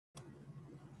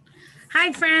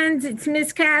Hi, friends. It's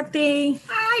Miss Cathy.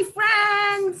 Hi,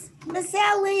 friends. Miss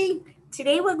Ellie.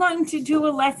 Today we're going to do a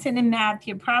lesson in math.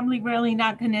 You're probably really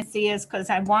not going to see us because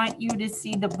I want you to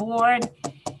see the board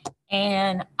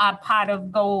and our pot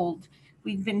of gold.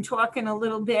 We've been talking a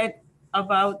little bit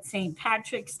about St.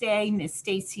 Patrick's Day. Miss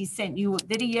Stacy sent you a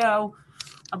video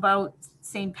about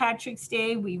St. Patrick's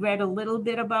Day. We read a little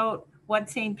bit about what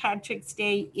St. Patrick's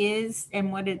Day is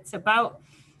and what it's about.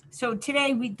 So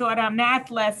today we thought our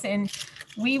math lesson,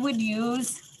 we would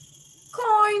use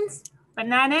Coins. but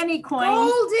not any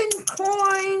coins. Golden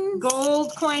coins.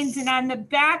 Gold coins. And on the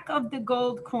back of the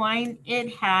gold coin,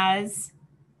 it has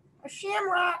a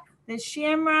shamrock. The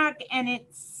shamrock, and it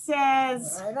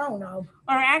says, I don't know.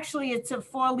 Or actually, it's a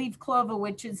 4-leaf clover,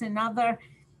 which is another.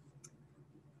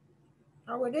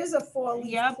 Oh, it is a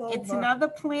 4-leaf clover. It's another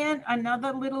plant,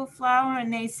 another little flower,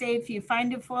 and they say if you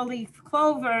find a 4-leaf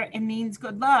clover, it means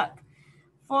good luck.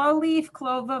 4-leaf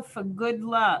clover for good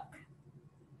luck.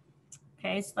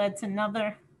 Okay, so that's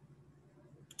another.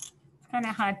 It's kind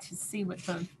of hard to see with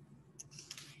the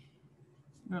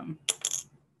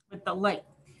light.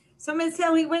 So, Miss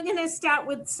Ellie, we're going to start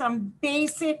with some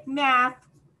basic math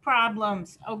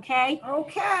problems, okay?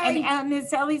 Okay. And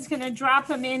Miss Ellie's going to drop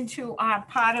them into our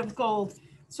pot of gold.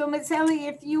 So, Miss Ellie,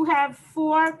 if you have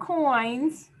 4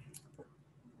 coins.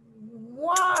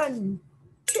 1,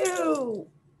 2,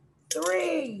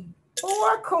 3,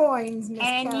 4 coins, Miss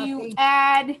And Cathy. you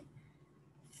add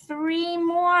 3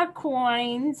 more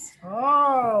coins.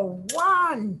 Oh,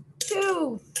 1,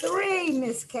 2, 3,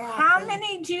 Miss Cathy. How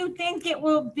many do you think it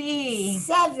will be?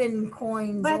 7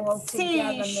 coins Let's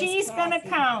altogether, see. She's going to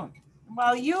count.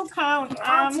 Well, you count.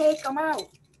 I'll take them out.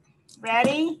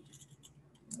 Ready?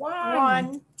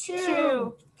 1,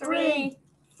 2, 3,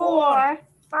 4,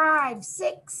 5,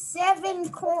 6, 7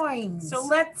 coins. So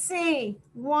let's see.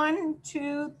 1,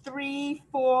 2, 3,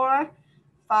 4,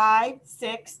 5,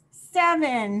 6,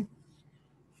 7.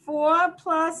 4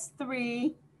 plus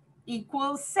 3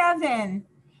 equals 7.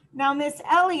 Now, Miss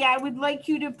Ellie, I would like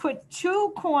you to put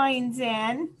 2 coins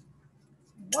in.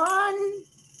 1,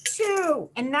 2.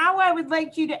 And now I would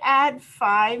like you to add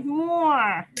 5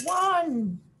 more.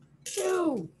 1,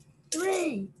 2,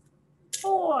 3,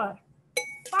 4,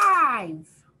 5.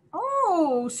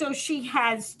 Oh, so she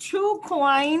has 2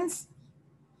 coins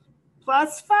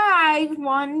plus 5.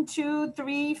 1, 2,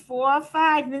 3, 4,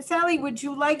 5. Miss Ellie, would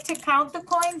you like to count the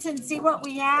coins and see what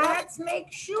we have? Let's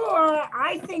make sure.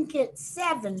 I think it's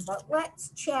 7, but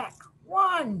let's check.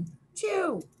 1,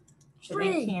 2,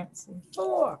 3,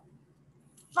 4,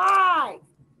 5,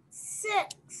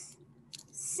 6,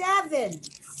 7.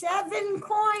 7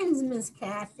 coins, Miss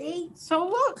Cathy. So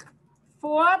look,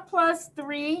 4 plus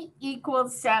 3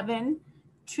 equals 7.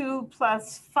 2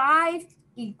 plus 5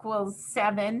 equals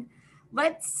 7.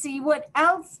 Let's see what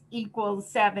else equals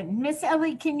 7. Miss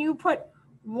Ellie, can you put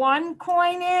 1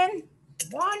 coin in?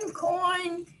 1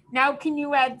 coin. Now, can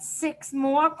you add 6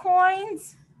 more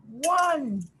coins?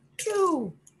 1,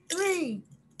 2, 3,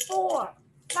 4,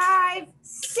 5,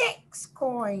 6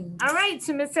 coins. All right,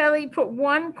 so Miss Ellie put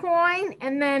 1 coin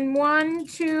and then 1,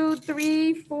 2,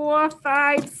 3, 4,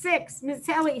 5, 6. Miss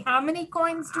Ellie, how many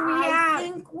coins do we have? I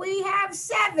think we have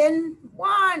 7.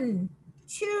 1,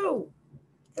 2,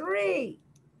 3,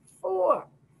 4,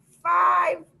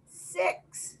 5,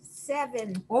 6,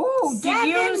 7. Oh,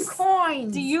 7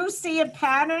 coins. Do you see a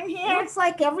pattern here? Looks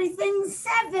like everything's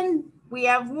 7. We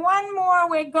have 1 more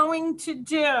we're going to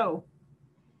do.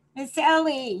 Miss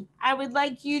Ellie, I would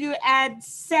like you to add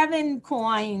 7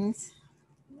 coins.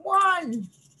 1,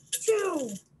 2,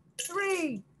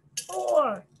 3,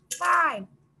 4, 5,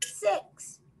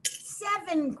 6,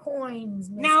 7 coins.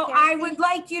 Miss Now, Cathy. I would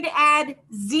like you to add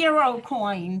 0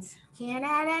 coins. Can't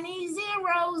add any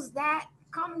zeros. That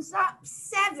comes up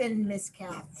 7, Miss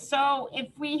Cathy. So if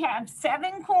we have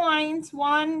 7 coins,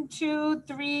 1, 2,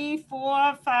 3,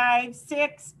 4, 5,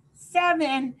 6,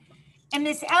 7, and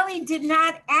Miss Ellie did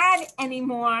not add any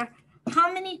more,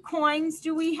 how many coins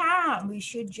do we have? We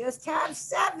should just have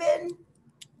 7.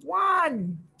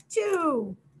 1,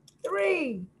 2,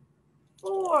 3,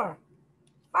 4,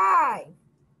 5,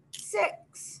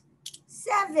 6,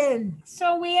 7.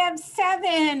 So we have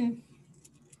 7.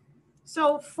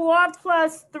 So 4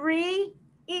 plus 3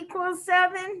 equals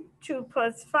 7. 2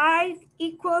 plus 5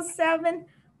 equals 7.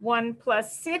 1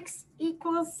 plus 6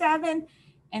 equals 7.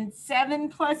 And 7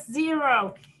 plus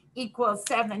 0 equals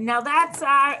 7. Now that's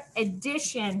our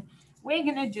addition. We're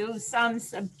going to do some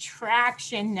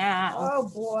subtraction now. Oh,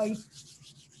 boy.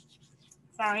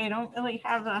 Sorry, I don't really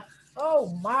have a... Oh,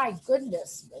 my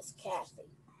goodness, Miss Cathy.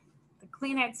 The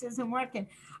Kleenex isn't working.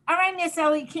 All right, Miss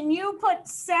Ellie, can you put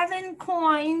 7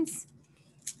 coins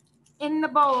in the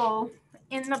bowl,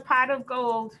 in the pot of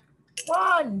gold.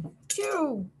 1,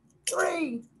 2,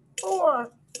 3,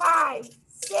 4, 5,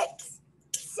 6,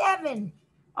 7.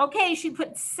 Okay, she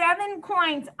put 7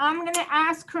 coins. I'm going to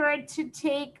ask her to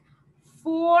take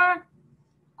 4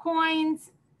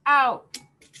 coins out.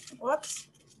 Whoops.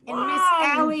 And Miss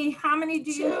Allie, how many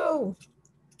do you? 2,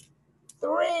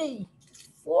 3,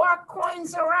 4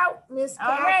 coins are out, Miss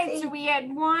Cathy. All right, so we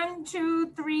had 1,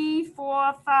 2, 3,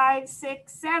 4, 5,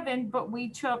 6, 7, but we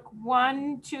took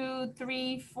 1, 2,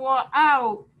 3, 4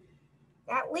 out.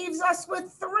 That leaves us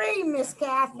with 3, Miss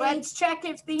Cathy. Let's check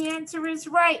if the answer is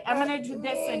right. I'm going to do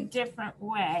this a different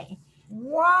way.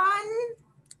 1,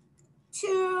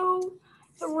 2,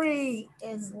 3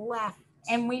 is left.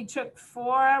 And we took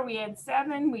 4. We had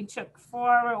 7. We took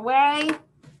 4 away.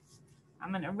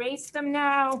 I'm going to erase them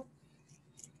now.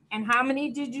 And how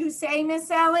many did you say,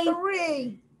 Miss Ellie?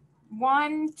 3.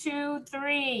 1, 2,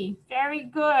 3. Very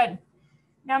good.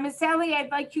 Now, Miss Ellie,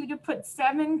 I'd like you to put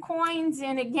 7 coins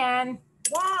in again.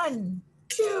 1,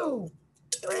 2,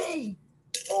 3,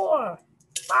 4,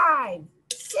 5,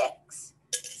 6,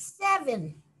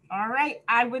 7. All right.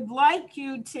 I would like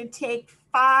you to take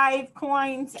 5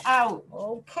 coins out.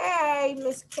 Okay,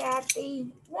 Miss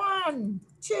Cathy. 1,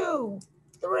 2,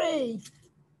 3,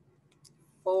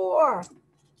 4,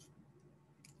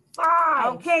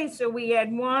 5. Okay, so we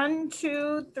had 1,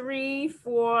 2, 3,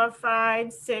 4,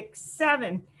 5, 6,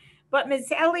 7. But Miss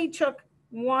Ellie took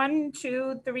 1,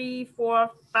 2, 3,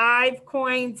 4, 5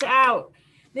 coins out.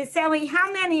 Miss Ellie,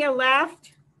 how many are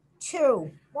left? 2.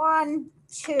 1,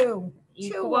 2.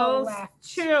 Equals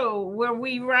 2. Were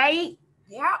we right?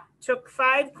 Yep. Took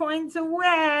 5 coins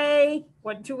away.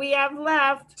 What do we have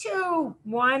left? 2.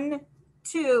 1,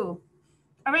 2.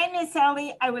 All right, Miss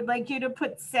Ellie, I would like you to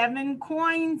put 7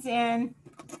 coins in.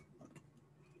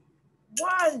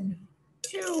 1,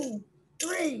 2,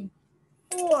 3,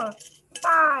 4,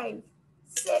 5,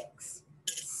 6,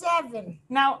 7.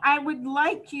 Now, I would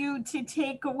like you to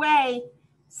take away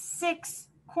 6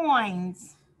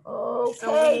 coins. Okay,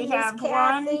 So we Miss have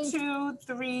Cathy. 1, 2,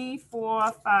 3,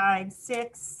 4, 5,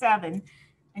 6, 7.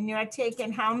 And you're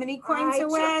taking how many coins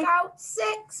away? I took out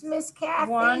 6, Miss Cathy.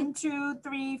 1, 2,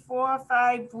 3, 4,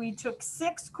 5. We took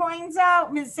 6 coins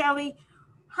out, Miss Ellie.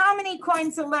 How many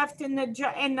coins are left in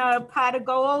the pot of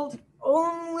gold?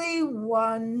 Only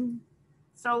 1.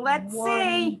 So let's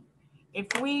see.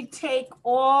 If we take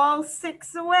all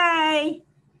 6 away,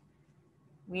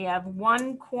 we have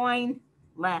 1 coin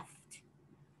left.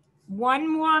 1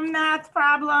 more math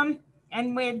problem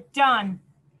and we're done.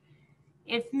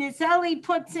 If Miss Ellie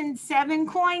puts in 7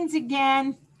 coins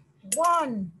again.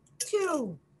 1,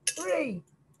 2, 3,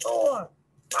 4,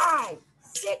 5,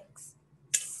 6,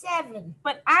 7.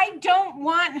 But I don't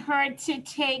want her to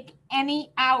take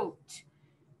any out.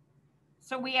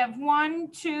 So we have 1,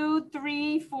 2,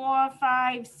 3, 4,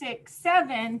 5, 6,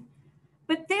 7.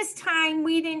 But this time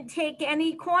we didn't take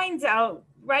any coins out.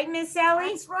 Right, Miss Ellie?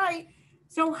 That's right.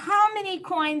 So how many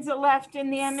coins are left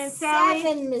in there, Miss Ellie?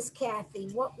 7, Miss Cathy.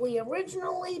 What we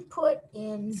originally put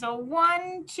in. So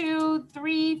 1, 2,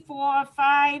 3, 4,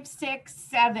 5, 6,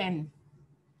 7.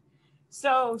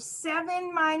 So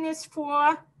 7 minus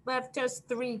 4 left us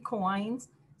 3 coins.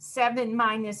 7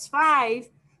 minus 5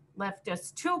 left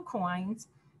us 2 coins.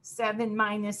 7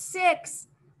 minus 6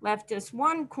 left us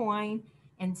 1 coin.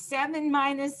 And 7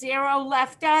 minus 0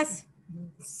 left us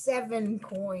 7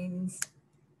 coins.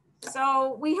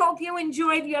 So we hope you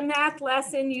enjoyed your math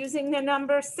lesson using the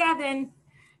number 7.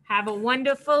 Have a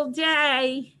wonderful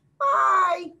day.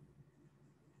 Bye.